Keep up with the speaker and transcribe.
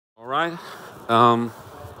right. Um,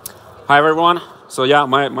 Hi, everyone. So yeah,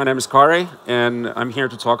 my name is Karri, and I'm here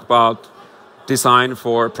to talk about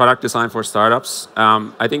product design for startups.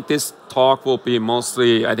 I think this talk will be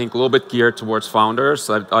mostly, I think, a little bit geared towards founders.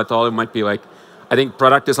 I thought it might be like, I think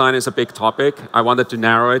product design is a big topic. I wanted to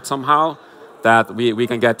narrow it somehow that we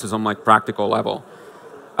can get to some like practical level.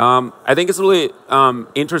 I think it's really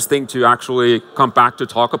interesting to actually come back to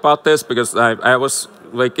talk about this because I was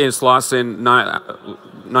like in Slush in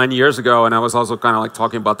 9 years ago, and I was also kind of like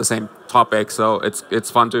talking about the same topic. So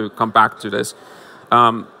it's fun to come back to this.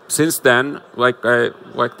 Since then, like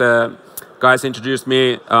the guys introduced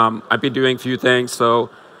me, I've been doing a few things. So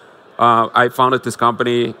I founded this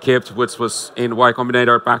company, Kipt, which was in Y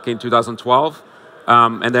Combinator back in 2012,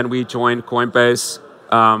 and then we joined Coinbase.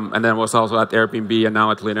 And then was also at Airbnb and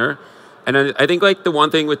now at Linear. And then I think like the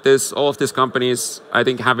one thing with all of these companies, I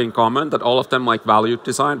think have in common that all of them like value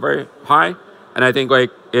design very high. And I think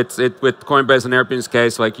like with Coinbase and Airbnb's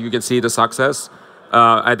case, like you can see the success.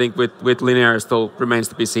 I think with Linear it still remains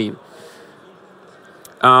to be seen.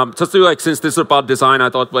 Just to like, since this is about design, I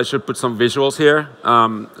thought I should put some visuals here.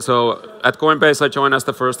 So at Coinbase, I joined as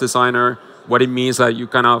the first designer. What it means that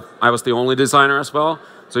I was the only designer as well.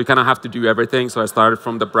 So you kind of have to do everything. So I started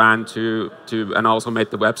from the brand and also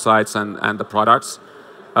made the websites and the products.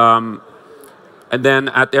 And then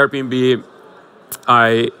at Airbnb,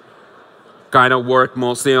 I kind of worked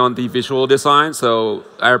mostly on the visual design. So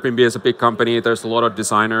Airbnb is a big company. There's a lot of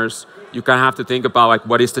designers. You kind of have to think about like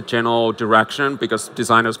what is the general direction because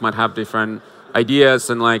designers might have different ideas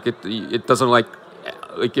and like it doesn't like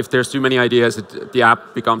if there's too many ideas, the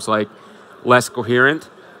app becomes like less coherent.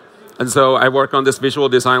 And so I worked on this visual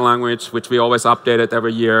design language, which we always updated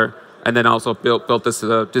every year, and then also built this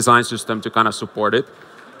design system to kind of support it.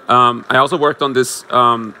 I also worked on this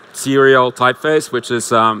serial typeface, which is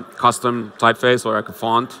custom typeface or like a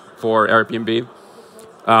font for Airbnb.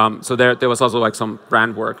 So there was also like some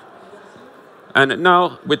brand work. And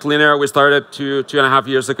now with Linear, we started 2.5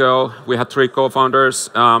 years ago. We had 3 co-founders,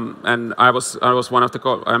 and I was one of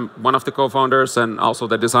the co-founders and also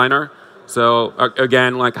the designer. So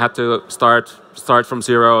again, like had to start from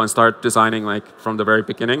zero and start designing like from the very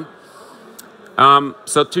beginning.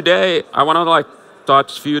 So today I want to like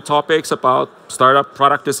touch a few topics about startup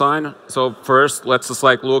product design. So first, let's just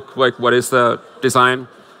like look like what is the design,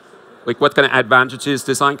 like what kind of advantages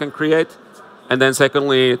design can create, and then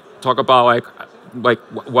secondly, talk about like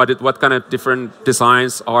what kind of different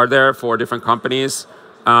designs are there for different companies.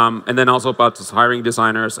 And then also about just hiring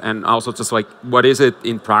designers and also just like what is it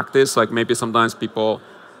in practice? Like maybe sometimes people,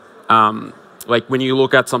 like when you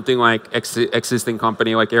look at something like existing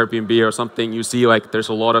company like Airbnb or something, you see like there's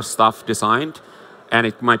a lot of stuff designed and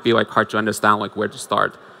it might be like hard to understand like where to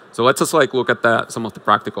start. So let's just like look at some of the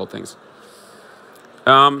practical things.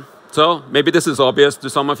 So maybe this is obvious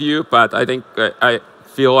to some of you, but I think I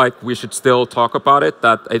feel like we should still talk about it,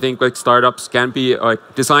 that I think like startups can be,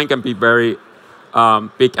 like design can be very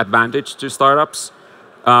big advantage to startups.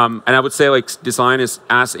 And I would say like design is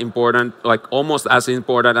as important, like almost as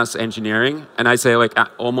important as engineering. And I say like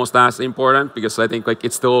almost as important because I think like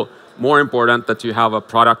it's still more important that you have a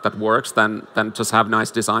product that works than just have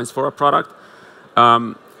nice designs for a product.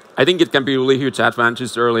 I think it can be really huge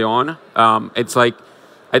advantage early on. It's like,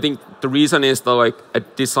 I think the reason is that like a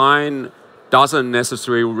design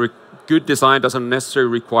good design doesn't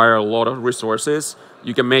necessarily require a lot of resources.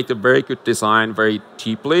 You can make a very good design very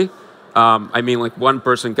cheaply. I mean, like one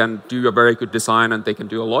person can do a very good design and they can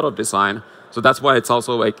do a lot of design. So that's why it's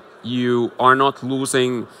also like you are not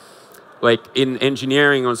losing, like in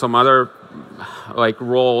engineering or some other like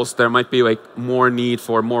roles, there might be like more need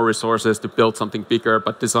for more resources to build something bigger,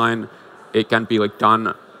 but design, it can be like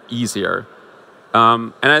done easier.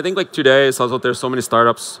 And I think like today it's also, there's so many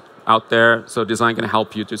startups out there, so design can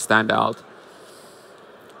help you to stand out.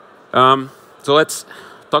 So let's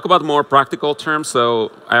talk about more practical terms.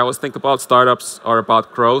 So I always think about startups are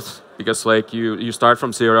about growth because like you start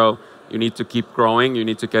from zero, you need to keep growing, you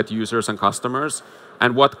need to get users and customers.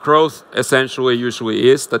 And what growth essentially usually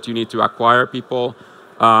is that you need to acquire people,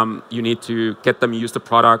 you need to get them use the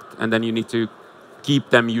product, and then you need to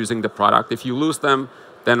keep them using the product. If you lose them,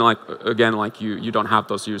 then like again, like you don't have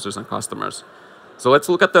those users and customers. So let's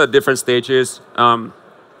look at the different stages.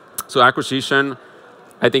 So acquisition,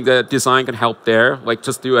 I think that design can help there. Like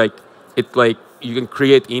just do like you can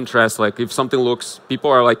create interest. Like if something looks,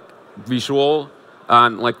 people are like visual,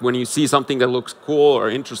 and like when you see something that looks cool or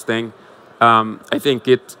interesting, I think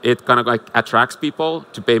it kind of like attracts people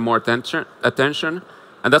to pay more attention.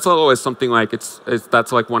 And that's always something like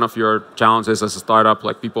that's like one of your challenges as a startup.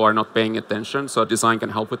 Like people are not paying attention, so design can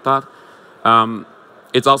help with that.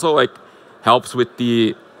 it's also like helps with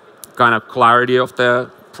the kind of clarity of the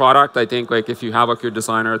product. I think like if you have a good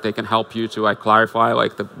designer, they can help you to like clarify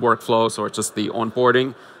like the workflows or just the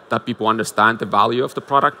onboarding, that people understand the value of the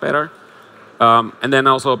product better. And then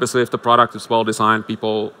also obviously if the product is well designed,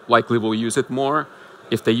 people likely will use it more.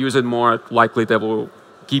 If they use it more, likely they will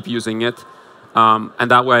keep using it.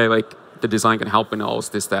 And that way like the design can help in all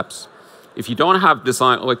of these steps. If you don't have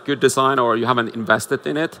design, like good design, or you haven't invested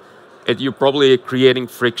in it, you're probably creating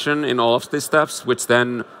friction in all of these steps, which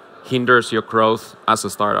then hinders your growth as a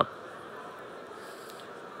startup.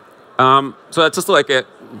 So that's just like a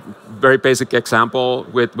very basic example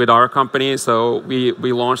with our company. So we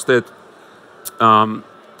launched it a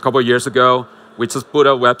couple of years ago. We just put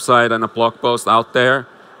a website and a blog post out there.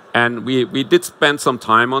 And we did spend some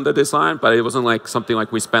time on the design, but it wasn't like something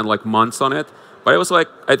like we spent like months on it. But it was like,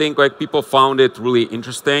 I think like people found it really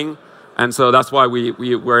interesting. And so that's why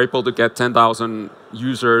we were able to get 10,000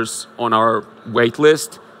 users on our wait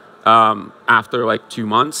list after like 2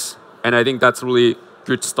 months. And I think that's really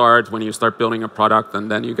good start when you start building a product, and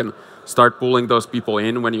then you can start pulling those people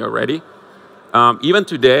in when you're ready. Even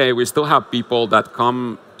today, we still have people that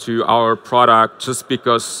come to our product just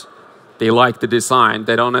because they like the design.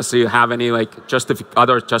 They don't necessarily have any like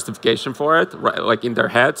other justification for it, right, like in their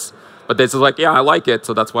heads. But they're just like, yeah, I like it,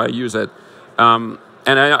 so that's why I use it.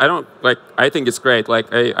 And I don't like. I think it's great.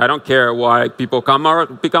 Like I don't care why people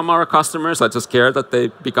become our customers. I just care that they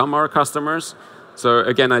become our customers. So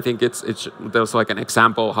again, I think there's like an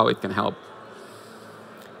example how it can help.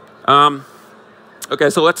 Okay,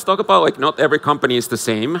 so let's talk about like not every company is the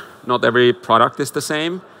same. Not every product is the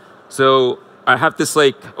same. So I have this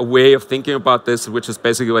like a way of thinking about this, which is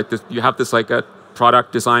basically like this. You have this like a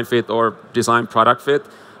product design fit or design product fit.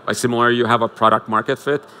 Like similar, you have a product market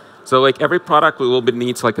fit. So like every product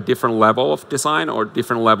needs like a different level of design or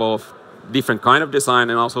different kind of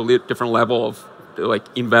design, and also different level of like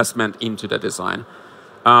investment into the design.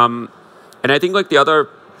 And I think like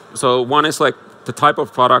so one is like the type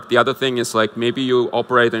of product. The other thing is like maybe you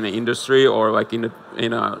operate in an industry or like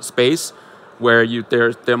in a space where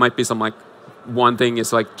there might be some like one thing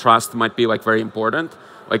is like trust might be like very important.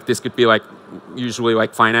 Like this could be like usually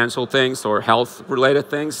like financial things or health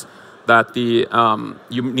related things that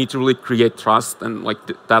you need to really create trust, and like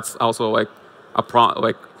that's also like a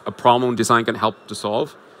problem design can help to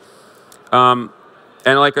solve. And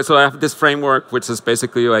like so I have this framework which is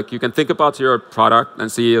basically like you can think about your product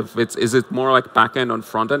and see if is it more like back-end or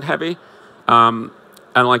front-end heavy. And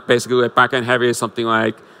like basically like back-end heavy is something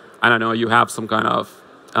like, I don't know, you have some kind of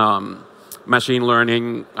machine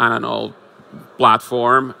learning, I don't know,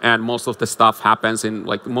 platform, and most of the stuff happens in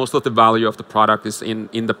like most of the value of the product is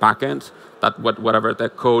in the backend, that whatever the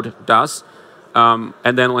code does.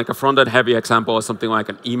 And then like a front-end heavy example is something like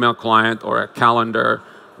an email client or a calendar,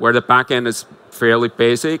 where the backend is fairly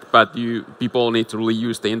basic, but people need to really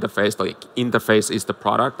use the interface. Like interface is the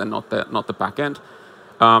product and not the backend.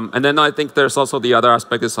 And then I think there's also the other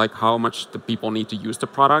aspect is like how much the people need to use the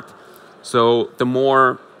product. So the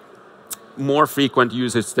more frequent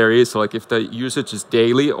usage there is, so like if the usage is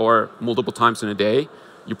daily or multiple times in a day,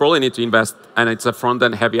 you probably need to invest, and it's a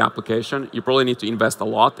front-end heavy application, you probably need to invest a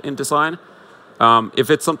lot in design. If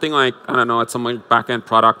it's something like, I don't know, it's some back-end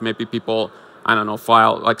product, maybe people, I don't know,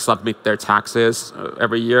 submit their taxes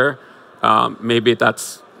every year. Maybe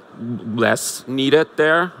that's less needed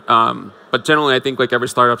there. But generally, I think like every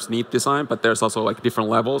startups need design, but there's also like different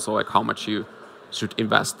levels, so like how much you should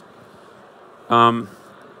invest.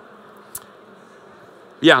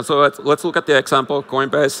 Yeah, so let's look at the example,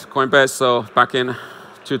 Coinbase. Coinbase, so back in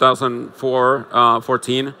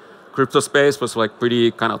 2014, crypto space was like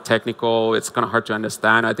pretty kind of technical. It's kind of hard to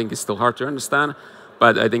understand. I think it's still hard to understand,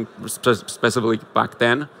 but I think specifically back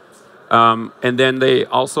then. And then they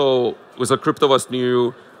also, crypto was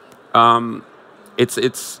new.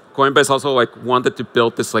 Coinbase also like wanted to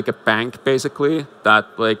build this like a bank basically that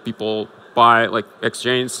like people buy, like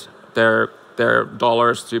exchange their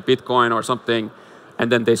dollars to Bitcoin or something,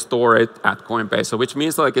 and then they store it at Coinbase. So which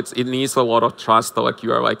means like it needs a lot of trust. So like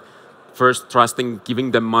you are like first trusting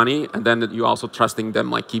giving them money, and then you also trusting them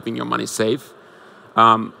like keeping your money safe.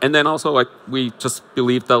 And then also like we just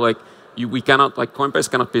believe that like we cannot, like Coinbase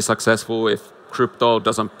cannot be successful if crypto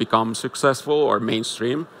doesn't become successful or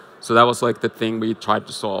mainstream. So that was like the thing we tried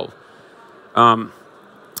to solve.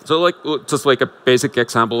 So like just like a basic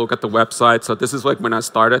example, look at the website. So this is like when I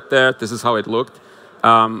started there. This is how it looked.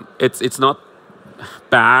 It's not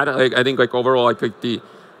bad. Like, I think like overall, I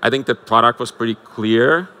think the product was pretty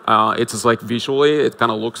clear. It's just like visually, it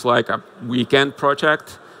kind of looks like a weekend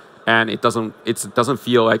project, and it doesn't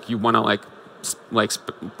feel like you want to like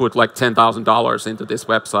put like $10,000 into this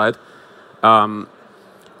website.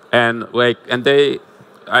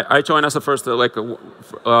 I joined as the first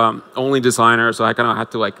only designer, so I kind of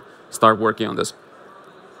had to like start working on this.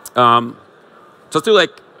 Just to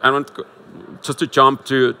like just to jump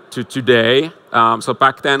to today. So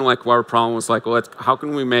back then, like our problem was like, well, how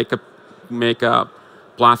can we make a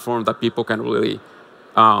platform that people can really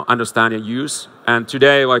understand and use? And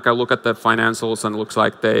today, like I look at the financials and it looks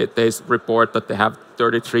like they report that they have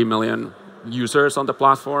 33 million users on the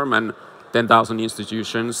platform and 10,000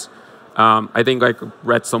 institutions. I think I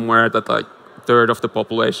read somewhere that like a third of the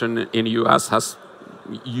population in the US has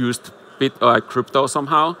used crypto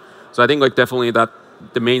somehow. So I think like definitely that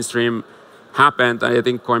the mainstream happened. I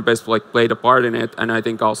think Coinbase like played a part in it, and I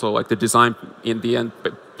think also like the design in the end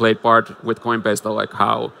played part with Coinbase, though, like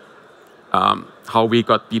how we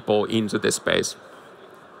got people into this space.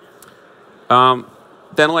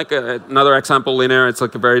 Then like another example, Linear, it's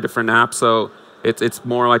like a very different app. So it's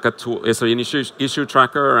more like a tool. It's an issue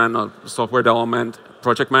tracker and a software development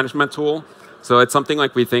project management tool. So it's something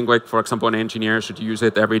like we think like, for example, an engineer should use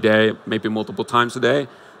it every day, maybe multiple times a day.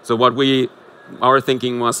 So our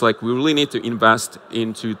thinking was like, we really need to invest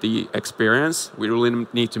into the experience. We really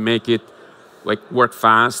need to make it like work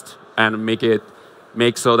fast and make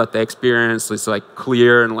so that the experience is like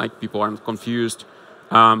clear and like people aren't confused.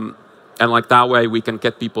 And like that way we can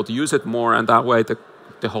get people to use it more, and that way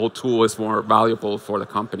the whole tool is more valuable for the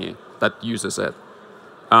company that uses it.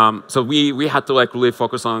 So we had to like really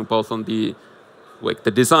focus on both on the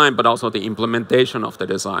design, but also the implementation of the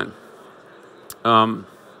design.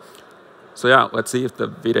 So yeah, let's see if the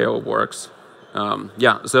video works.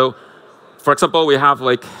 Yeah, so for example, we have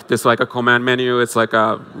like this like a command menu. It's like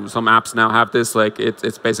some apps now have this. Like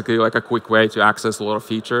it's basically like a quick way to access a lot of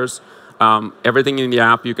features. Everything in the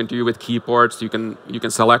app you can do with keyboards. You can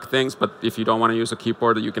select things, but if you don't want to use a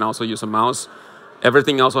keyboard, you can also use a mouse.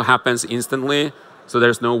 Everything also happens instantly, so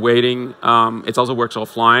there's no waiting. It also works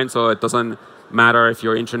offline, so it doesn't matter if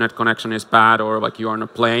your internet connection is bad or like you're on a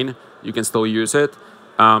plane, you can still use it.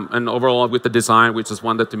 And overall, with the design, we just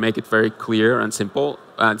wanted to make it very clear and simple,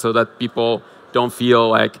 and so that people don't feel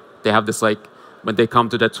like they have this like when they come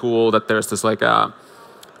to the tool that there's this like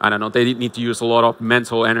I don't know, they need to use a lot of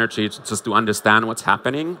mental energy just to understand what's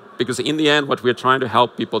happening. Because in the end, what we're trying to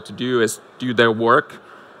help people to do is do their work,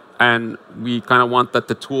 and we kind of want that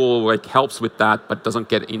the tool like helps with that, but doesn't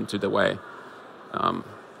get into the way.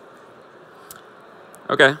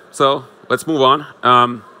 Okay, so let's move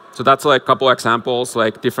on. So that's like a couple examples,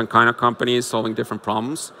 like different kind of companies solving different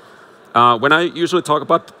problems. When I usually talk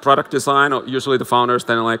about product design, usually the founders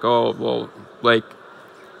then are like, oh, well, like,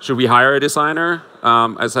 should we hire a designer?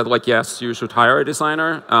 I said, like, yes, you should hire a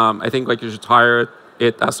designer. I think like you should hire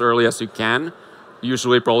it as early as you can.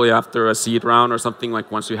 Usually probably after a seed round or something,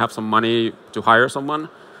 like once you have some money to hire someone.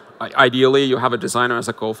 Ideally, you have a designer as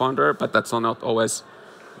a co-founder, but that's not always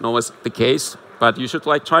the case. But you should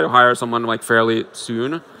like try to hire someone like fairly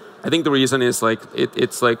soon. I think the reason is like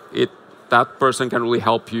that person can really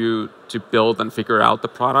help you to build and figure out the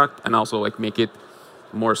product and also like make it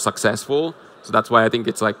more successful. So that's why I think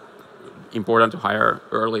it's like important to hire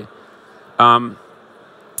early. I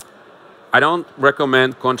don't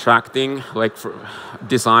recommend contracting like for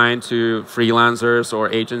design to freelancers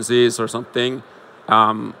or agencies or something.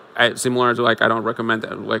 Similar to like I don't recommend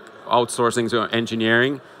like outsourcing to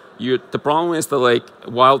engineering. The problem is that like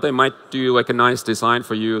while they might do like a nice design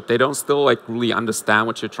for you, they don't still like really understand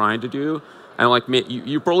what you're trying to do, and like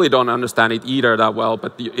you probably don't understand it either that well.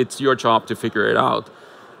 But it's your job to figure it out.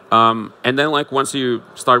 And then like once you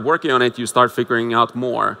start working on it, you start figuring out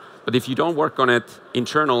more. But if you don't work on it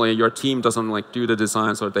internally, your team doesn't like do the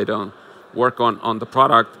designs or they don't work on the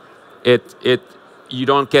product. You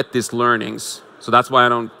don't get these learnings. So that's why I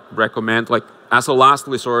don't recommend like. As a last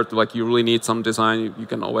resort, like you really need some design, you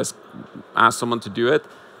can always ask someone to do it,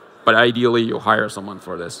 but ideally you hire someone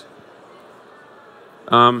for this.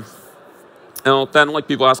 And then like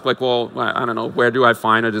people ask like, well, I don't know, where do I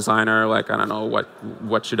find a designer? Like, I don't know,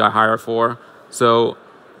 what should I hire for? So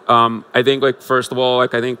I think like first of all,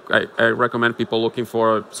 like I think I recommend people looking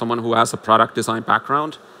for someone who has a product design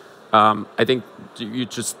background. I think you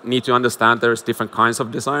just need to understand there's different kinds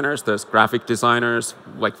of designers. There's graphic designers,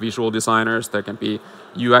 like visual designers. There can be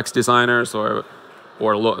UX designers or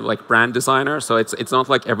like brand designers. So it's not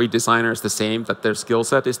like every designer is the same, that their skill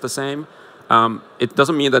set is the same. It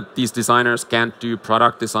doesn't mean that these designers can't do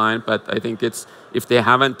product design, but I think it's if they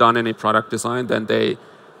haven't done any product design, then they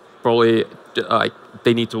probably like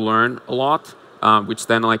they need to learn a lot, which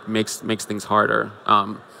then like makes things harder.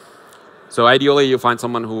 So ideally, you find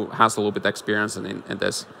someone who has a little bit of experience in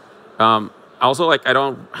this. Also, like I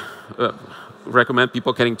don't recommend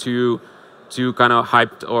people getting too kind of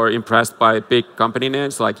hyped or impressed by big company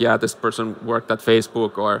names. Like, yeah, this person worked at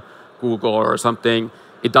Facebook or Google or something.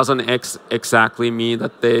 It doesn't exactly mean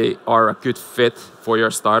that they are a good fit for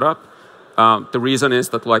your startup. The reason is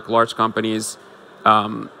that like large companies,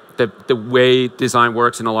 the way design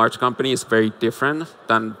works in a large company is very different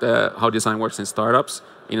than how design works in startups.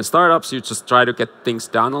 In startups, you just try to get things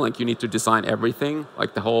done. Like you need to design everything,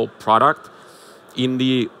 like the whole product. In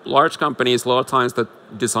the large companies, a lot of times the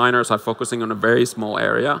designers are focusing on a very small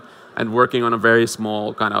area and working on a very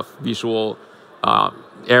small kind of visual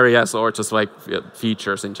areas or just like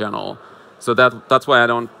features in general. So that's why I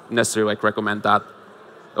don't necessarily like recommend that.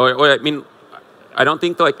 Or I mean, I don't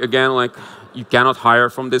think like again like you cannot hire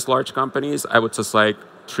from these large companies. I would just like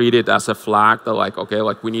treat it as a flag that like okay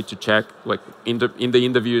like we need to check like in the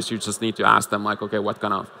interviews you just need to ask them like okay what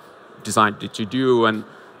kind of design did you do and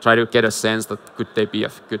try to get a sense that could they be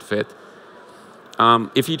a good fit.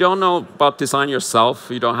 If you don't know about design yourself,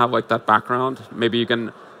 you don't have like that background, maybe you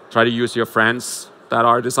can try to use your friends that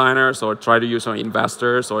are designers or try to use your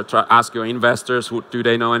investors or ask your investors who do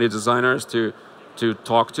they know any designers to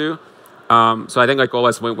talk to. So I think like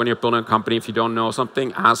always when you're building a company, if you don't know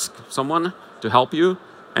something, ask someone to help you.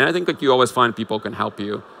 And I think like you always find people can help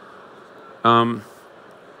you.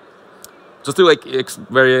 Just to like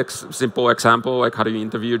very simple example, like how do you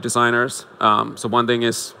interview designers? So one thing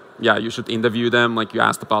is, yeah, you should interview them, like you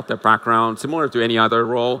asked about their background, similar to any other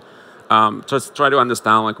role. Just try to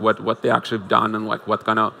understand like what they actually have done and like what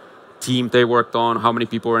kind of team they worked on, how many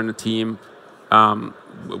people were in the team,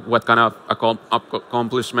 what kind of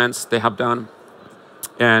accomplishments they have done.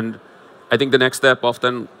 And I think the next step,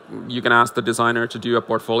 often you can ask the designer to do a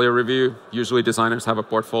portfolio review. Usually designers have a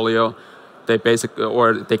portfolio. They basically,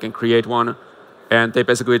 or they can create one, and they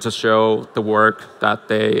basically just show the work that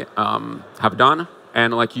they have done,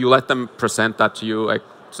 and like you let them present that to you, like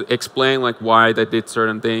to explain like why they did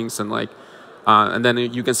certain things, and like, and then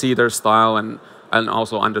you can see their style and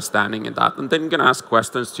also understanding in that, and then you can ask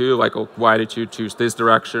questions too, like oh, why did you choose this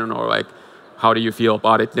direction, or like how do you feel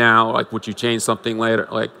about it now, like would you change something later,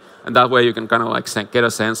 like, and that way you can kind of like get a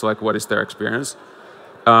sense like what is their experience.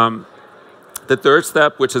 The third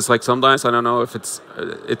step, which is like sometimes I don't know if it's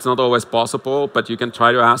not always possible, but you can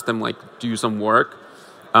try to ask them like do some work.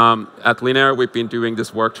 At Linear, we've been doing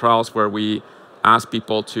these work trials where we ask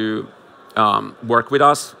people to work with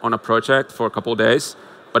us on a project for a couple of days,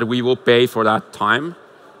 but we will pay for that time.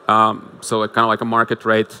 So like, kind of like a market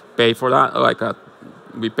rate pay for that,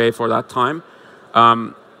 we pay for that time.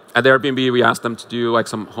 At Airbnb, we ask them to do like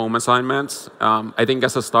some home assignments. I think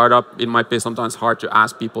as a startup, it might be sometimes hard to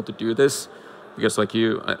ask people to do this. Because like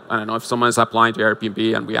I don't know, if someone is applying to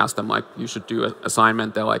Airbnb and we ask them like, you should do an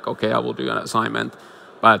assignment, they're like, okay, I will do an assignment.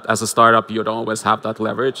 But as a startup, you don't always have that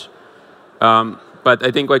leverage. But I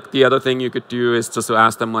think like the other thing you could do is just to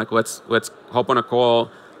ask them like, let's hop on a call,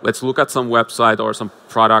 let's look at some website or some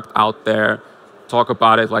product out there, talk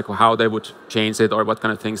about it, like how they would change it or what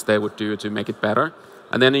kind of things they would do to make it better.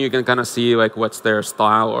 And then you can kind of see like what's their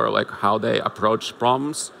style or like how they approach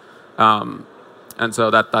problems. And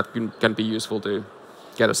so that can be useful to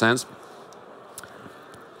get a sense.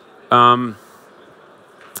 And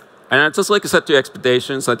just like I said to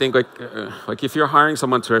expectations, I think like if you're hiring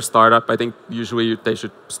someone to a startup, I think usually they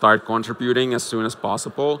should start contributing as soon as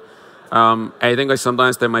possible. I think like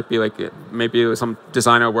sometimes there might be like maybe some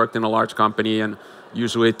designer worked in a large company and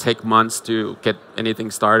usually it take months to get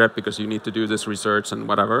anything started because you need to do this research and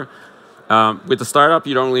whatever. With the startup,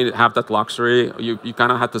 you don't really have that luxury. You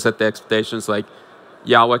kind of have to set the expectations like,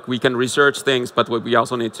 yeah, like we can research things, but we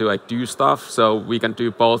also need to like do stuff. So we can do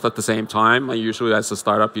both at the same time. Like usually as a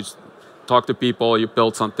startup, you talk to people, you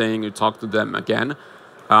build something, you talk to them again.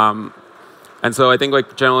 And so I think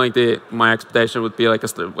like generally my expectation would be like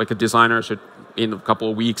a designer should in a couple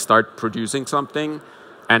of weeks start producing something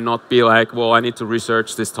and not be like, well, I need to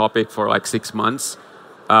research this topic for like 6 months.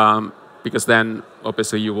 Because then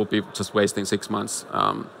obviously you will be just wasting 6 months.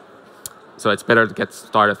 So it's better to get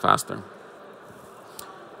started faster.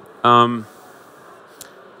 Okay,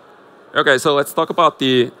 so let's talk about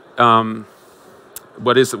the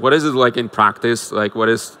what is it like in practice? Like what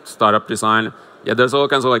is startup design? Yeah, there's all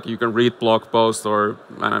kinds of like you can read blog posts or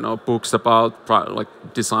I don't know books about like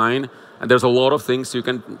design, and there's a lot of things you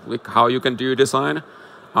can like how you can do design.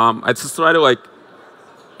 I just try to like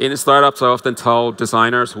in startups I often tell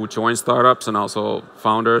designers who join startups and also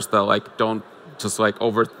founders that like don't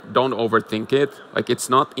overthink it. Like it's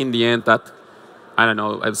not in the end that I don't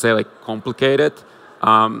know, I'd say like complicated.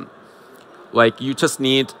 Like you just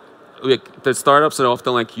need like the startups are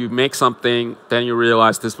often like you make something, then you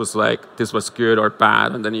realize this was good or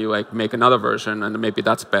bad, and then you like make another version, and maybe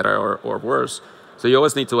that's better or worse. So you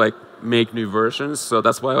always need to like make new versions. So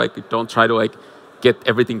that's why like don't try to like get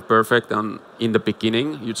everything perfect in the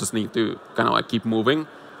beginning. You just need to kind of like keep moving.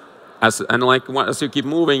 As you keep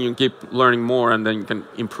moving, you keep learning more, and then you can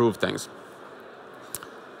improve things.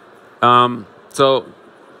 So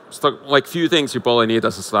like few things you probably need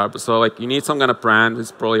as a startup. So like you need some kind of brand.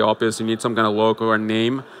 It's probably obvious. You need some kind of logo or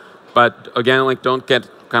name. But again, like don't get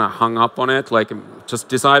kind of hung up on it. Like just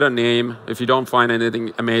decide a name. If you don't find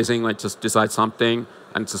anything amazing, like just decide something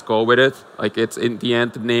and just go with it. Like it's in the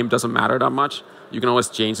end, the name doesn't matter that much. You can always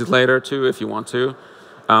change it later too if you want to.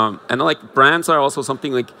 And like brands are also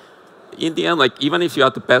something like in the end, like even if you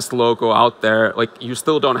have the best logo out there, like you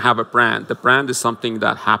still don't have a brand. The brand is something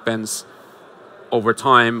that happens over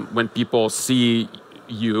time when people see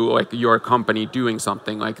you, like your company doing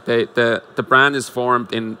something. Like the brand is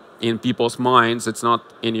formed in people's minds. It's not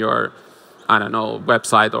in your, I don't know,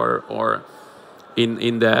 website or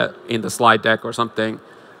in the slide deck or something.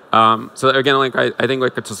 So again, like I think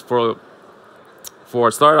like just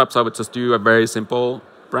for startups, I would just do a very simple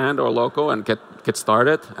brand or logo and get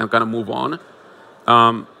started and kind of move on.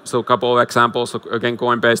 So a couple of examples. So again,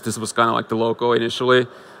 Coinbase, this was kind of like the logo initially.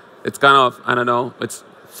 It's kind of, I don't know, it's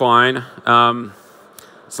fine.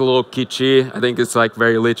 It's a little kitschy. I think it's like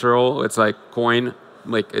very literal. It's like coin,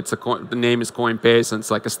 like it's a coin. The name is Coinbase, and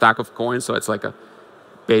it's like a stack of coins. So it's like a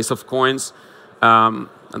base of coins.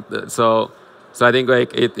 So I think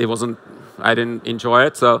like it wasn't. I didn't enjoy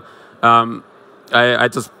it. So I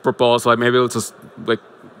just proposed like maybe let's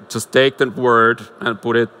just take the word and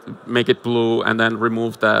make it blue, and then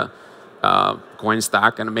remove the coin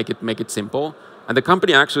stack and make it simple. And the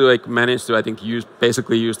company actually like managed to, I think,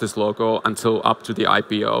 basically use this logo until up to the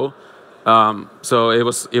IPO. So it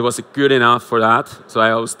was good enough for that. So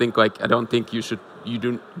I always think like I don't think you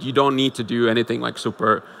don't need to do anything like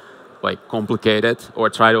super like complicated or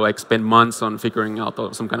try to like spend months on figuring out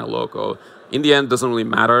some kind of logo. In the end, it doesn't really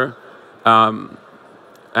matter. And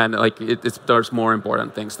like there's more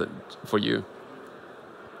important things for you.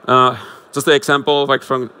 Just an example like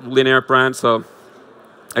from linear brand. So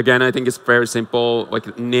again, I think it's very simple.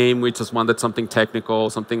 Like name, we just wanted something technical,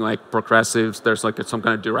 something like progressives. There's like some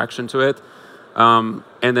kind of direction to it. And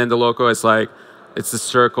then the logo is like, it's a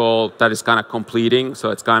circle that is kind of completing.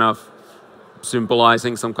 So it's kind of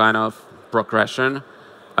symbolizing some kind of progression.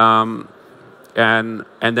 And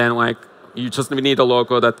then like, you just need a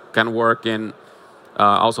logo that can work in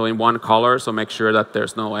also in one color. So make sure that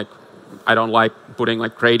there's no like, I don't like putting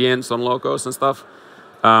like gradients on logos and stuff.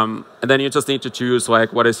 And then you just need to choose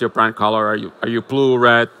like what is your brand color? Are you blue,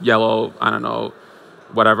 red, yellow? I don't know,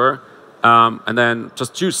 whatever. And then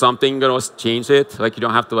just choose something. You can always change it. Like you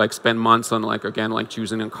don't have to like spend months on like again like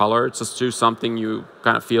choosing a color. Just choose something you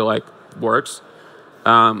kind of feel like works.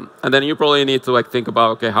 And then you probably need to like think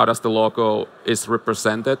about okay, how does the logo is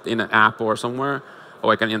represented in an app or somewhere, or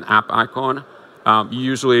like an app icon.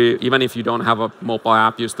 Usually, even if you don't have a mobile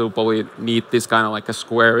app, you still probably need this kind of like a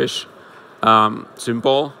squarish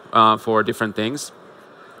symbol for different things.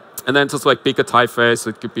 And then just like pick a typeface.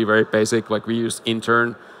 It could be very basic. Like we use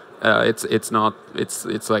intern. It's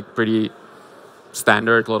like pretty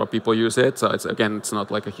standard. A lot of people use it. So it's not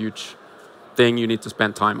like a huge thing you need to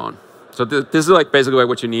spend time on. So this is like basically like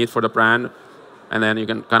what you need for the brand, and then you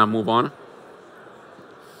can kind of move on.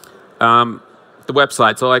 The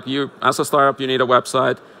website. So like you, as a startup, you need a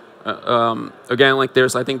website. Again, like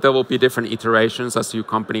I think there will be different iterations as your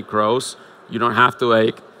company grows. You don't have to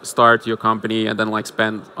like start your company and then like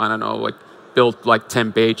spend, I don't know, like build like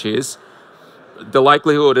 10 pages. The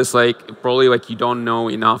likelihood is like probably like you don't know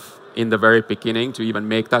enough in the very beginning to even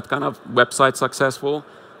make that kind of website successful.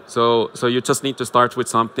 So you just need to start with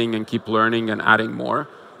something and keep learning and adding more.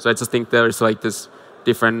 So I just think there's like this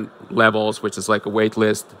different levels, which is like a wait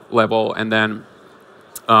list level, and then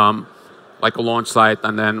like a launch site,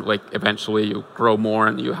 and then like eventually you grow more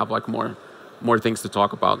and you have like more things to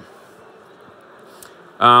talk about.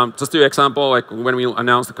 Just to example, like when we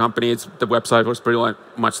announced the company, the website was pretty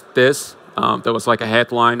much this. There was like a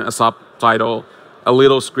headline, a subtitle, a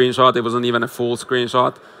little screenshot. It wasn't even a full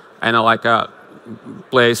screenshot, and like a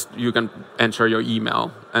place you can enter your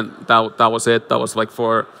email, and that was it. That was like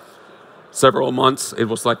for several months. It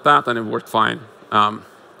was like that, and it worked fine.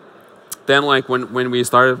 Then like when we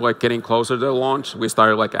started like getting closer to the launch, we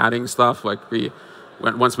started like adding stuff. Like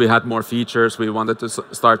once we had more features, we wanted to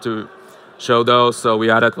start to show those. So we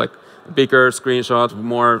added like bigger screenshots,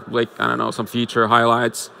 more like, I don't know, some feature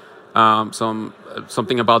highlights.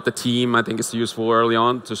 Something about the team I think is useful early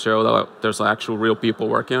on to show that there's actual real people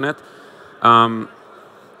working on it.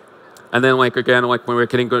 And then like again, like when we're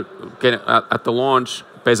getting at the launch,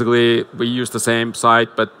 basically we use the same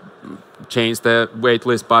site but change the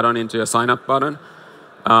waitlist button into a sign up button.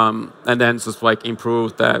 And then just like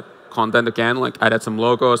improve the content again, like added some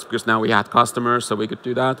logos because now we had customers, so we could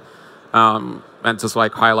do that. And just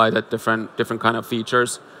like highlighted different kind of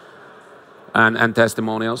features and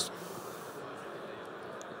testimonials.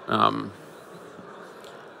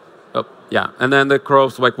 Yeah, and then the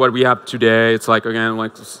growth, like what we have today, it's like again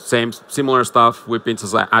like similar stuff. We've been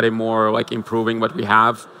just like adding more, like improving what we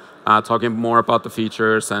have, talking more about the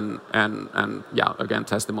features and yeah, again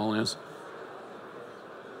testimonials.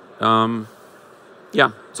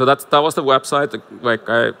 Yeah, so that was the website. Like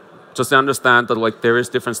I just understand that like there is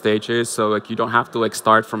different stages, so like you don't have to like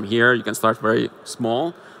start from here. You can start very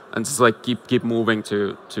small and just like keep moving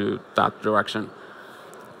to that direction.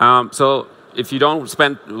 So if you don't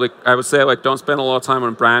spend, like I would say, like don't spend a lot of time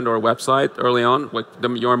on brand or website early on. Like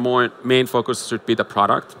your main focus should be the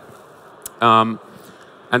product. And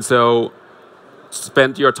so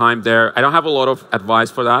spend your time there. I don't have a lot of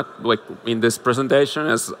advice for that, like in this presentation,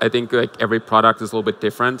 as I think like every product is a little bit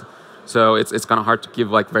different. So it's kind of hard to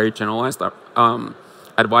give like very generalized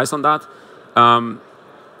advice on that.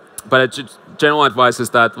 But general advice is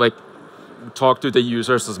that like talk to the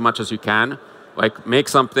users as much as you can. Like make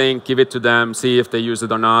something, give it to them, see if they use it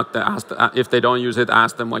or not. If they don't use it,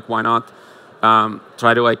 ask them like why not.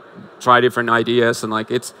 Try different ideas, and like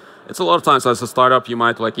it's a lot of times as a startup you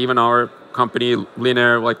might like, even our company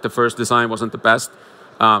Linear, like the first design wasn't the best,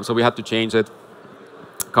 so we had to change it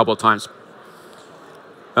a couple of times.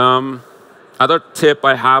 Other tip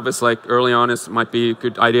I have is like early on might be a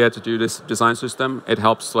good idea to do this design system. It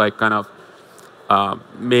helps like kind of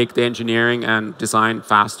make the engineering and design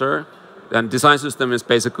faster. And design system is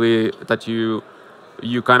basically that you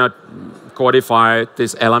kind of codify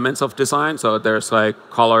these elements of design. So there's like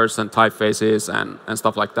colors and typefaces and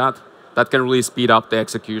stuff like that. That can really speed up the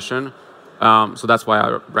execution. So that's why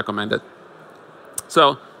I recommend it.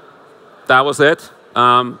 So that was it.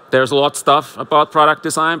 There's a lot of stuff about product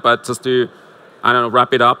design, but just to, I don't know,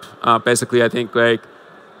 wrap it up. Basically, I think like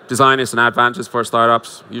design is an advantage for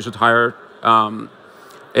startups. You should hire.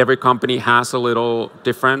 Every company has a little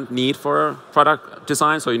different need for product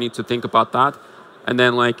design, so you need to think about that. And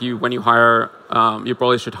then like when you hire, you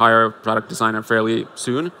probably should hire a product designer fairly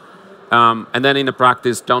soon. And then in the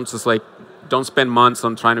practice, don't spend months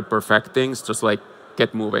on trying to perfect things, just like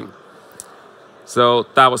get moving. So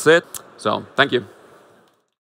that was it. So thank you.